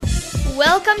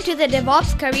Welcome to the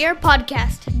DevOps Career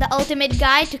Podcast, the ultimate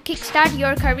guide to kickstart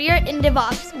your career in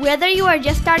DevOps. Whether you are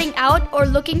just starting out or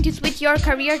looking to switch your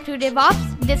career to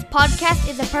DevOps, this podcast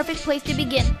is a perfect place to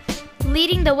begin.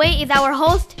 Leading the way is our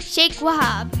host, Shaik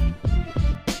Wahab.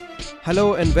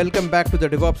 Hello and welcome back to the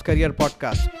DevOps Career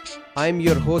Podcast. I'm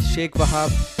your host, Shaik Wahab,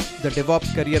 the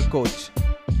DevOps Career Coach.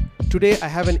 Today, I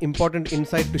have an important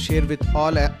insight to share with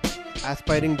all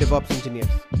aspiring DevOps engineers.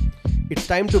 It's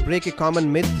time to break a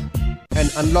common myth and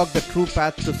unlock the true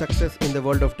path to success in the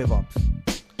world of DevOps.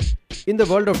 In the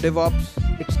world of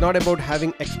DevOps, it's not about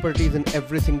having expertise in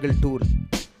every single tool,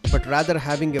 but rather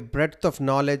having a breadth of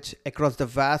knowledge across the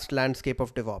vast landscape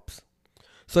of DevOps.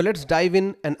 So let's dive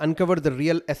in and uncover the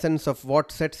real essence of what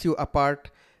sets you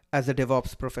apart as a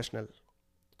DevOps professional.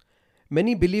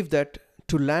 Many believe that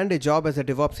to land a job as a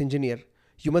DevOps engineer,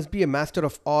 you must be a master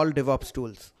of all DevOps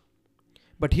tools.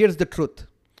 But here's the truth.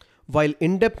 While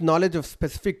in-depth knowledge of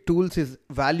specific tools is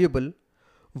valuable,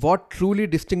 what truly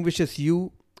distinguishes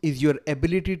you is your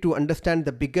ability to understand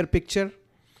the bigger picture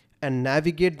and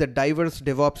navigate the diverse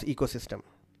DevOps ecosystem.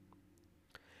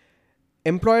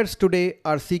 Employers today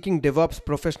are seeking DevOps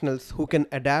professionals who can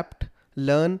adapt,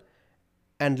 learn,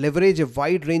 and leverage a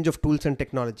wide range of tools and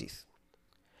technologies.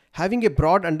 Having a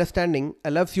broad understanding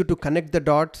allows you to connect the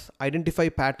dots, identify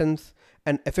patterns,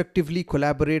 and effectively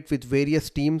collaborate with various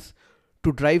teams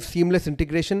to drive seamless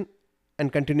integration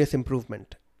and continuous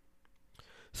improvement.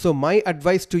 So my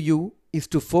advice to you is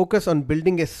to focus on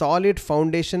building a solid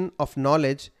foundation of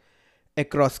knowledge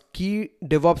across key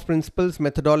DevOps principles,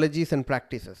 methodologies, and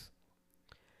practices.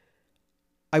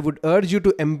 I would urge you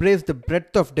to embrace the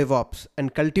breadth of DevOps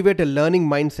and cultivate a learning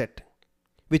mindset,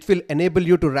 which will enable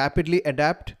you to rapidly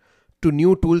adapt to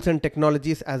new tools and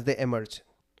technologies as they emerge.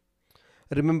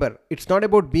 Remember, it's not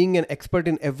about being an expert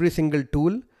in every single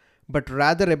tool, but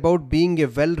rather about being a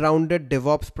well-rounded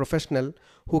DevOps professional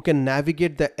who can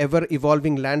navigate the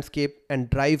ever-evolving landscape and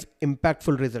drive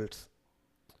impactful results.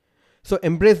 So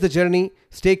embrace the journey,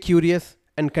 stay curious,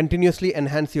 and continuously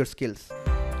enhance your skills.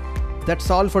 That's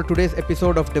all for today's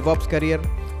episode of DevOps Career.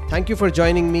 Thank you for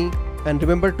joining me, and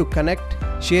remember to connect,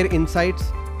 share insights,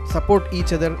 support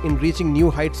each other in reaching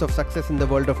new heights of success in the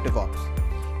world of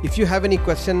DevOps. If you have any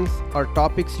questions or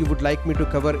topics you would like me to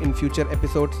cover in future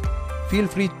episodes, feel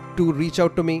free to reach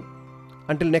out to me.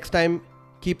 Until next time,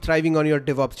 keep thriving on your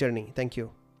DevOps journey. Thank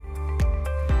you.